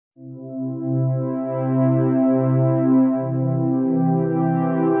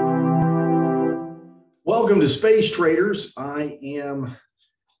Welcome to Space Traders. I am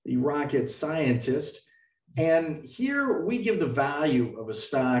the rocket scientist, and here we give the value of a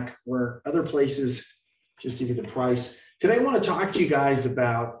stock where other places just give you the price. Today, I want to talk to you guys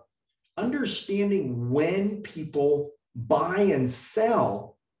about understanding when people buy and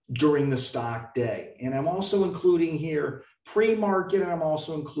sell during the stock day. And I'm also including here pre-market, and I'm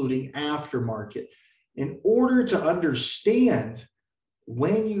also including aftermarket in order to understand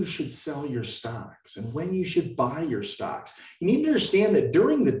when you should sell your stocks and when you should buy your stocks. You need to understand that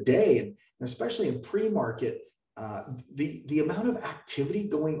during the day, and especially in pre-market, the amount of activity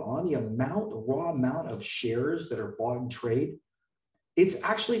going on, the raw amount of shares that are bought and trade, it's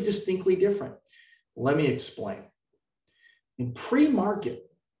actually distinctly different. Let me explain. In pre-market,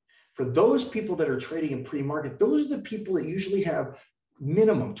 for those people that are trading in pre-market, those are the people that usually have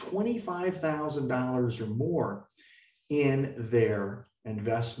minimum $25,000 or more in their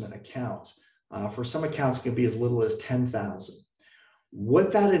investment accounts. For some accounts, it can be as little as $10,000.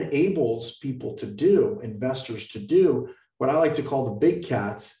 What that enables people to do, investors to do, what I like to call the big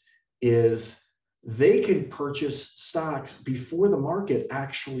cats, is they can purchase stocks before the market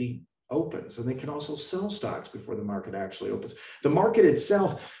actually opens, and they can also sell stocks before the market actually opens. The market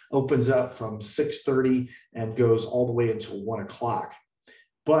itself opens up from 6:30 and goes all the way until 1 o'clock.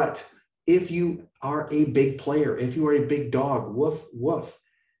 But if you are a big player, if you are a big dog, woof, woof,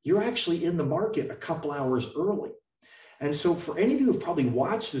 you're actually in the market a couple hours early. And so for any of you who have probably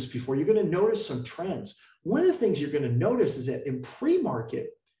watched this before, you're going to notice some trends. One of the things you're going to notice is that in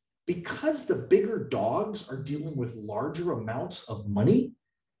pre-market, because the bigger dogs are dealing with larger amounts of money,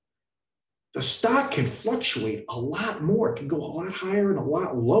 the stock can fluctuate a lot more. It can go a lot higher and a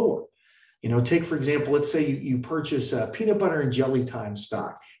lot lower. You know, take, for example, let's say you purchase a peanut butter and jelly time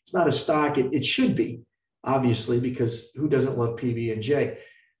stock. It's not a stock. It should be, obviously, because who doesn't love PB&J?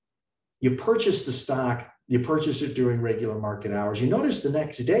 You purchase the stock, you purchase it during regular market hours. You notice the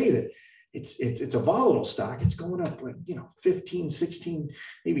next day that it's a volatile stock. It's going up like, 15, 16,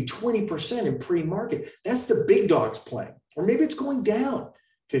 maybe 20% in pre-market. That's the big dogs playing. Or maybe it's going down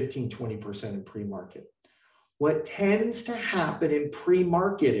 15, 20% in pre-market. What tends to happen in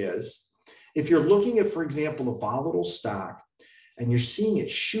pre-market is, if you're looking at, for example, a volatile stock and you're seeing it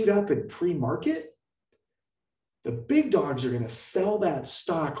shoot up in pre-market, the big dogs are going to sell that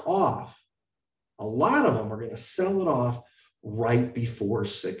stock off. A lot of them are going to sell it off right before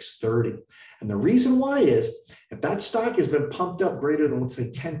 6:30. And the reason why is, if that stock has been pumped up greater than, let's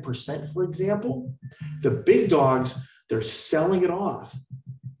say, 10%, for example, the big dogs, they're selling it off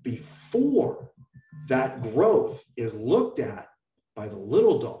before that growth is looked at by the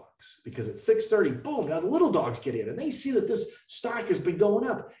little dogs. Because at 6:30, boom, now the little dogs get in and they see that this stock has been going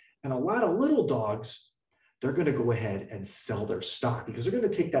up. And a lot of little dogs, they're going to go ahead and sell their stock because they're going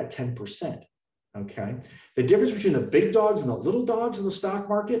to take that 10%. Okay. The difference between the big dogs and the little dogs in the stock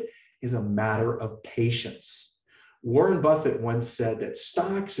market is a matter of patience. Warren Buffett once said that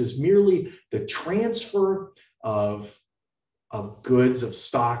stocks is merely the transfer of goods, of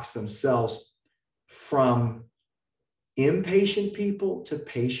stocks themselves, from impatient people to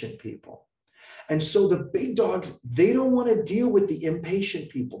patient people. And so the big dogs, they don't want to deal with the impatient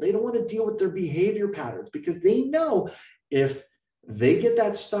people. They don't want to deal with their behavior patterns, because they know if they get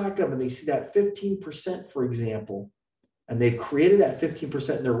that stock up and they see that 15%, for example, and they've created that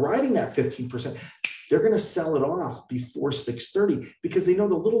 15% and they're riding that 15%, they're going to sell it off before 6:30 because they know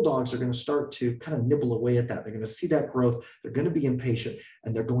the little dogs are going to start to kind of nibble away at that. They're going to see that growth. They're going to be impatient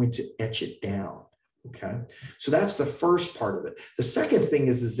and they're going to etch it down. Okay. So that's the first part of it. The second thing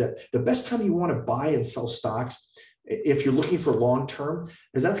is that the best time you want to buy and sell stocks, if you're looking for long-term,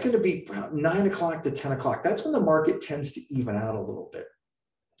 is that's going to be 9 o'clock to 10 o'clock. That's when the market tends to even out a little bit.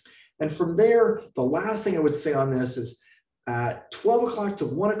 And from there, the last thing I would say on this is at 12 o'clock to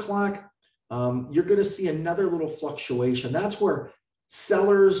 1 o'clock, you're going to see another little fluctuation. That's where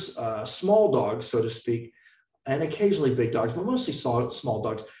sellers, small dogs, so to speak, and occasionally big dogs, but mostly small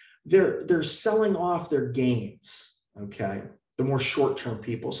dogs, they're selling off their gains, okay? The more short-term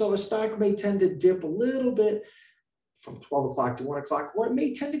people. So a stock may tend to dip a little bit from 12 o'clock to 1 o'clock, or it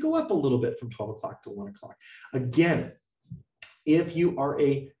may tend to go up a little bit from 12 o'clock to 1 o'clock. Again, if you are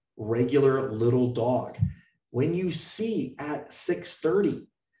a regular little dog, when you see at 6:30,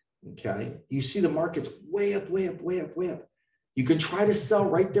 okay, you see the market's way up, way up, way up, way up. You can try to sell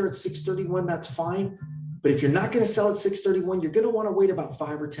right there at 6:31, that's fine. But if you're not going to sell at 6:31, you're going to want to wait about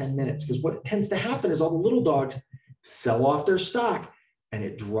 5 or 10 minutes, because what tends to happen is all the little dogs sell off their stock and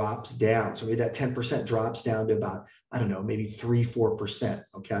it drops down. So maybe that 10% drops down to about I don't know, maybe 3-4%.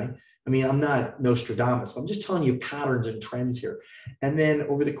 Okay. I mean, I'm not Nostradamus. I'm just telling you patterns and trends here. And then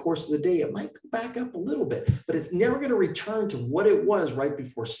over the course of the day, it might go back up a little bit, but it's never going to return to what it was right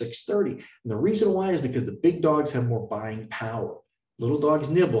before 6:30. And the reason why is because the big dogs have more buying power. Little dogs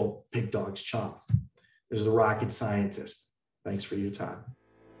nibble, big dogs chomp. There's the rocket scientist. Thanks for your time.